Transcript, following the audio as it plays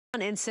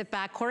And sit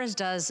back. Korres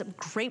does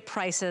great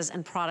prices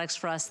and products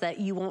for us that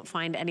you won't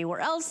find anywhere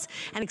else,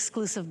 and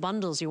exclusive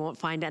bundles you won't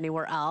find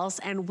anywhere else.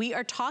 And we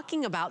are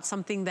talking about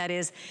something that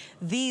is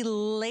the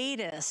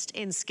latest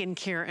in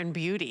skincare and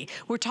beauty.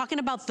 We're talking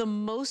about the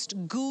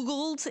most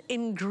Googled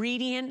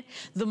ingredient,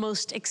 the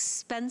most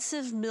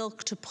expensive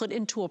milk to put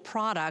into a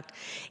product.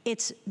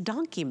 It's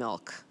donkey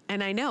milk.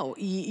 And I know,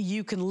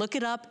 you can look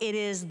it up. It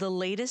is the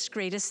latest,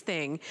 greatest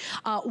thing.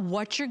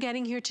 What you're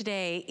getting here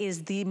today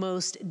is the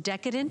most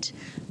decadent,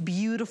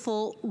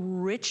 beautiful,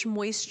 rich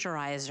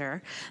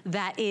moisturizer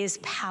that is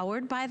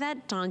powered by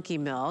that donkey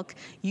milk.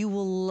 You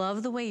will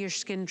love the way your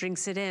skin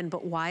drinks it in,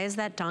 but why is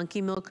that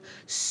donkey milk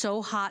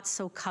so hot,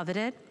 so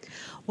coveted?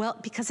 Well,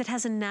 because it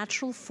has a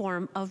natural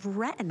form of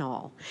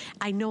retinol.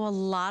 I know a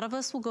lot of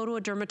us will go to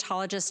a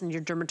dermatologist and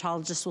your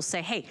dermatologist will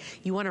say, hey,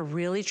 you wanna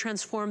really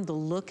transform the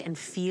look and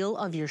feel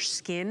of your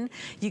skin,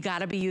 you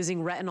gotta be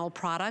using retinol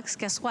products.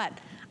 Guess what?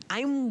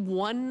 I'm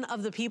one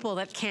of the people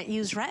that can't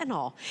use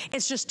retinol.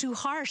 It's just too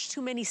harsh,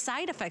 too many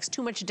side effects,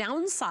 too much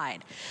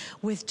downside.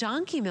 With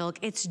donkey milk,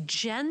 it's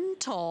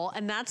gentle,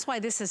 and that's why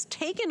this has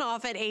taken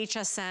off at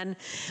HSN.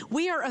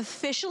 We are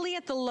officially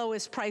at the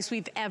lowest price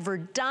we've ever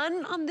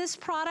done on this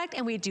product,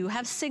 and we do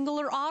have single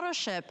or auto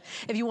ship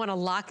if you wanna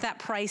lock that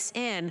price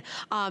in.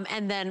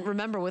 And then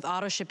remember, with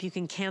auto ship, you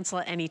can cancel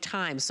at any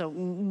time, so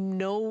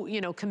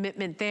no,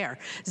 commitment there.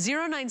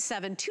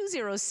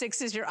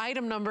 097206 is your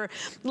item number.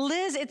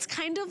 Liz, it's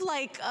kind of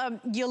like,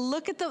 you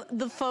look at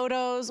the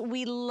photos,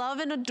 we love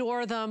and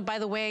adore them. By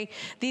the way,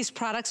 these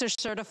products are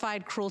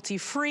certified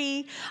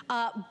cruelty-free,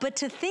 but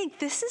to think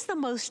this is the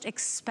most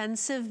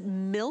expensive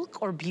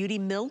milk or beauty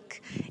milk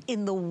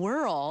in the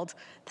world,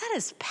 that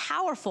is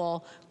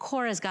powerful.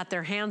 Korres got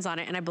their hands on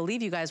it, and I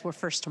believe you guys were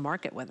first to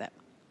market with it.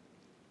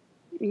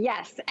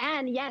 Yes,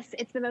 and yes,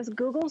 it's the most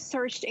Google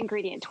searched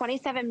ingredient.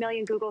 27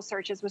 million Google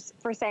searches was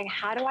for saying,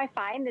 how do I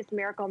find this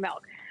miracle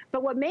milk?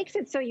 But what makes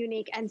it so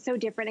unique and so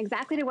different,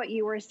 exactly to what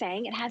you were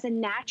saying, it has a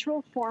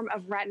natural form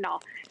of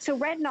retinol. So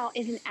retinol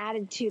isn't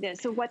added to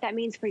this. So what that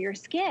means for your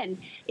skin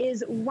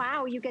is,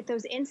 wow, you get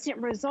those instant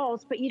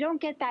results, but you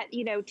don't get that,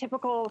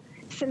 typical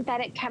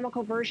synthetic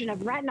chemical version of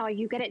retinol.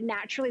 You get it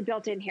naturally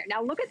built in here.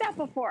 Now look at that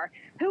before.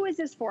 Who is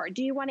this for?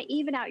 Do you want to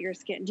even out your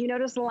skin? Do you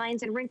notice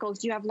lines and wrinkles?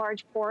 Do you have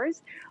large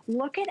pores?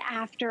 Look at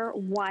after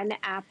one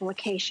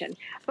application.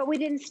 But we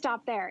didn't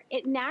stop there.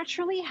 It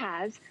naturally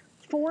has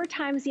 4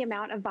 times the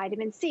amount of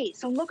vitamin C.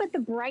 So look at the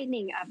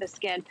brightening of the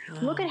skin.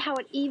 Look at how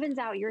it evens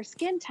out your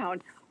skin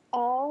tone,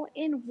 all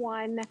in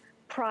one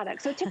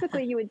product. So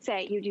typically you would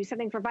say you do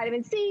something for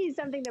vitamin C,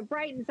 something to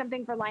brighten,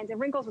 something for lines and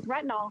wrinkles with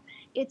retinol.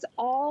 It's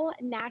all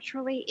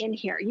naturally in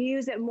here. You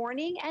use it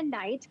morning and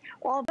night,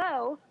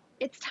 although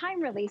it's time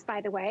release, by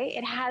the way.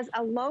 It has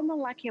a low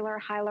molecular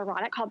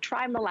hyaluronic called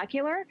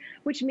trimolecular,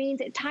 which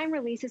means it time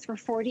releases for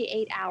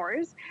 48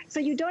 hours. So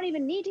you don't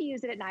even need to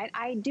use it at night.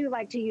 I do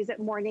like to use it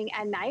morning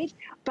and night,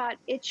 but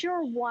it's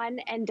your one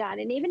and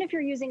done. And even if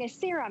you're using a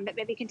serum that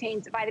maybe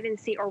contains vitamin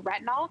C or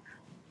retinol,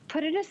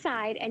 put it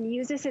aside and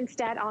use this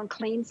instead on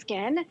clean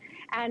skin.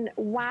 And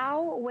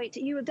wow,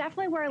 you will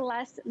definitely wear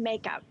less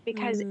makeup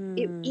because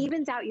it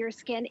evens out your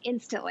skin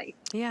instantly.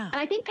 Yeah. And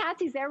I think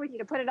Patsy's there with you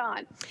to put it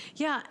on.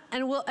 Yeah,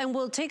 and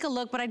we'll take a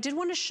look, but I did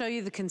want to show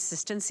you the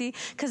consistency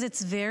because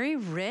it's very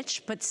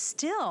rich, but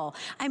still,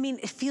 I mean,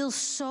 it feels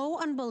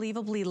so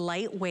unbelievably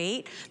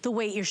lightweight, the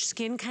way your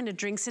skin kind of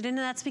drinks it in,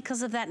 and that's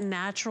because of that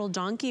natural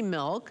donkey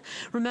milk.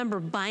 Remember,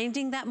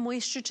 binding that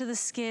moisture to the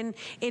skin,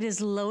 it is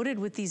loaded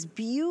with these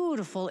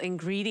beautiful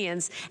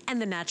ingredients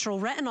and the natural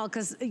retinol,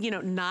 because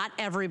not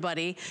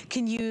everybody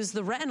can use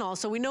the retinol.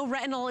 So we know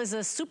retinol is a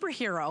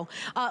superhero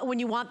when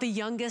you want the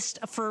youngest,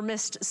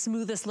 firmest,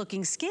 smoothest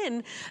looking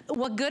skin.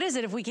 What good is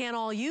it if we can't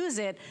all use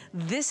it?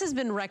 This has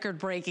been record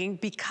breaking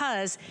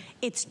because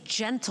it's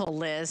gentle,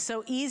 Liz.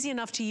 So easy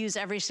enough to use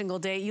every single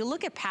day. You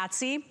look at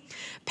Patsy.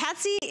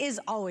 Patsy is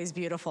always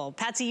beautiful.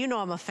 Patsy, you know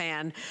I'm a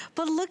fan.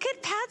 But look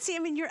at Patsy. I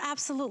mean, you're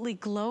absolutely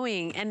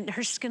glowing and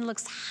her skin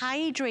looks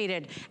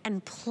hydrated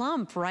and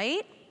plump,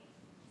 right?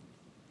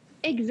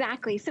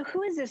 Exactly. So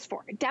who is this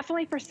for?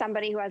 Definitely for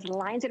somebody who has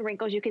lines and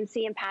wrinkles you can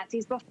see in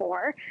Patsy's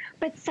before,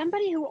 but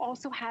somebody who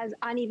also has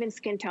uneven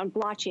skin tone,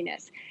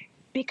 blotchiness.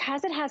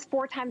 Because it has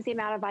 4 times the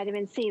amount of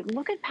vitamin C,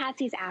 look at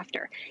Patsy's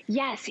after.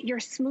 Yes, you're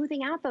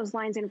smoothing out those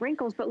lines and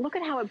wrinkles, but look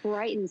at how it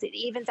brightens, it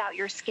evens out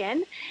your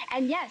skin.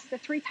 And yes, the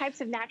 3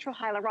 types of natural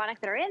hyaluronic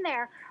that are in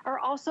there are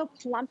also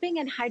plumping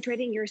and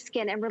hydrating your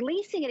skin and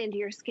releasing it into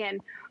your skin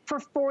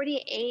for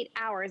 48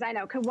 hours. I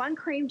know, could one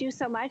cream do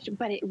so much?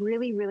 But it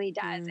really, really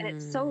does. And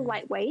it's so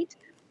lightweight.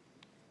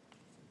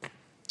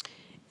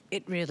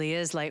 It really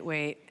is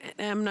lightweight.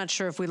 I'm not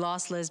sure if we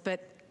lost Liz,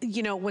 but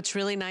what's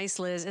really nice,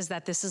 Liz, is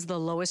that this is the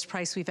lowest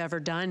price we've ever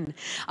done.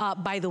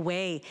 By the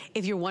way,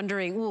 if you're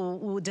wondering,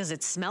 well, does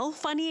it smell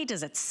funny?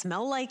 Does it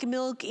smell like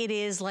milk? It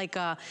is like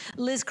a,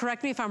 Liz,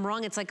 correct me if I'm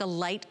wrong, it's like a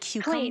light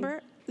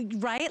cucumber.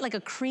 right? Like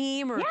a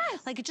cream or yes.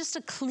 like just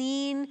a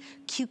clean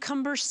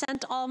cucumber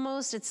scent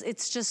almost.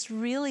 It's just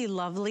really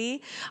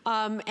lovely.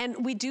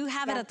 And we do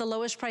have it at the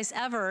lowest price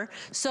ever.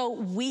 So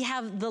we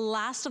have the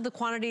last of the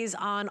quantities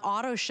on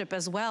auto ship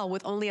as well,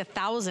 with only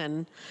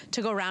 1,000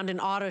 to go around in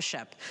auto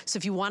ship. So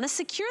if you want to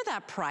secure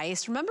that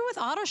price, remember with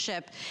auto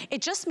ship,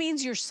 it just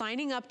means you're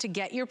signing up to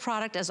get your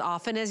product as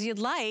often as you'd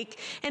like.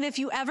 And if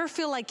you ever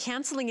feel like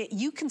canceling it,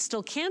 you can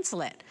still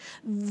cancel it.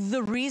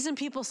 The reason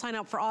people sign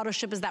up for auto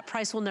ship is that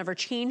price will never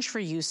change for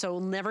you, so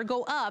it'll never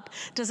go up.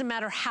 Doesn't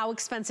matter how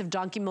expensive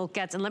donkey milk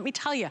gets. And let me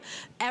tell you,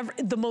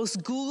 the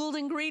most Googled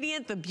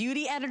ingredient, the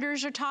beauty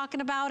editors are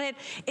talking about it.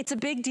 It's a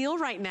big deal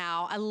right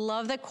now. I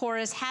love that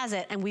Korres has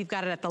it, and we've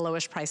got it at the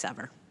lowest price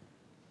ever.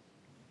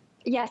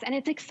 Yes, and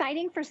it's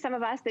exciting for some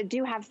of us that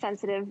do have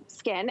sensitive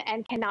skin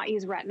and cannot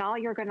use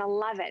retinol. You're gonna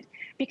love it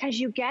because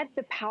you get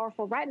the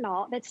powerful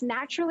retinol that's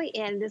naturally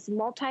in this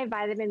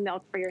multivitamin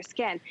milk for your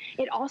skin.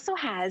 It also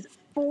has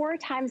 4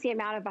 times the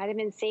amount of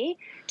vitamin C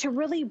to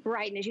really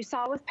brighten, as you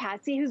saw with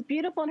Patsy, who's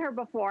beautiful in her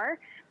before,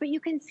 but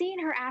you can see in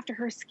her after,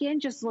 her skin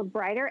just looked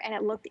brighter and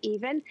it looked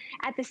even.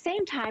 At the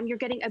same time, you're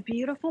getting a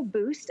beautiful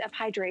boost of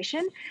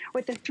hydration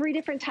with the 3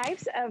 different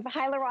types of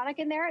hyaluronic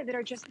in there that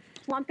are just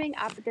plumping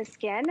up the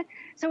skin.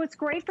 So it's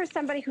great for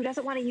somebody who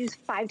doesn't want to use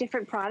 5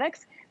 different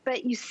products,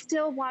 but you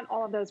still want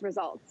all of those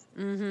results.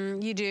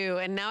 You do,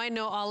 and now I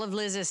know all of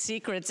Liz's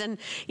secrets. And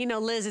you know,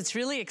 Liz, it's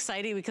really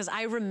exciting because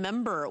I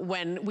remember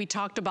when we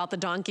talked about the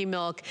donkey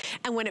milk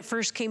and when it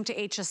first came to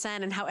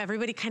HSN and how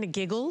everybody kind of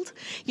giggled,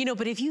 you know,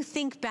 but if you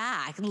think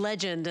back,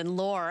 legend and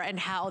lore and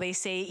how they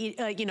say,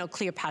 you know,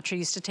 Cleopatra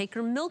used to take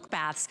her milk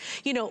baths.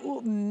 You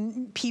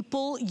know,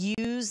 people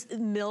use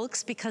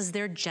milks because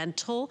they're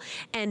gentle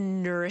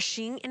and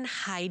nourishing and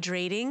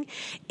hydrating.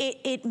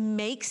 It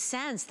makes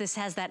sense. This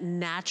has that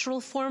natural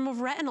form of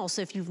retinol.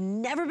 So if you've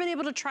never been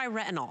able to try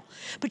retinol,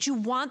 but you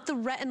want the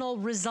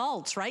retinol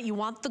results, right? You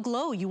want the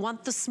glow, you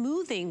want the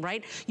smoothing,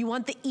 right? You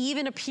want the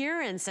even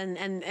appearance and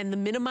the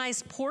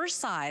minimized pore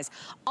size.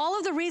 All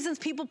of the reasons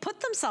people put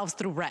themselves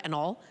through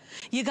retinol,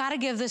 you gotta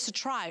give this a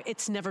try.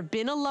 It's never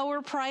been a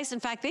lower price. In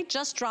fact, they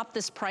just dropped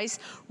this price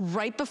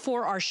right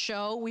before our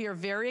show. We are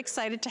very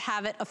excited to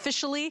have it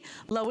officially,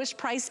 lowest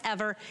price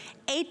ever,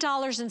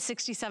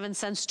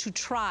 $8.67 to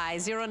try.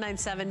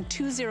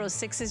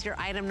 097206 is your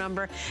item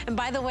number. And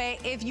by the way,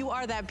 if you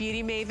are that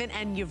beauty maven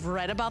and you've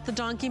read about the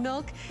donkey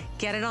milk,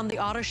 get it on the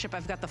auto ship.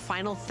 I've got the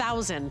final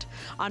 1,000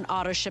 on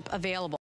auto ship available.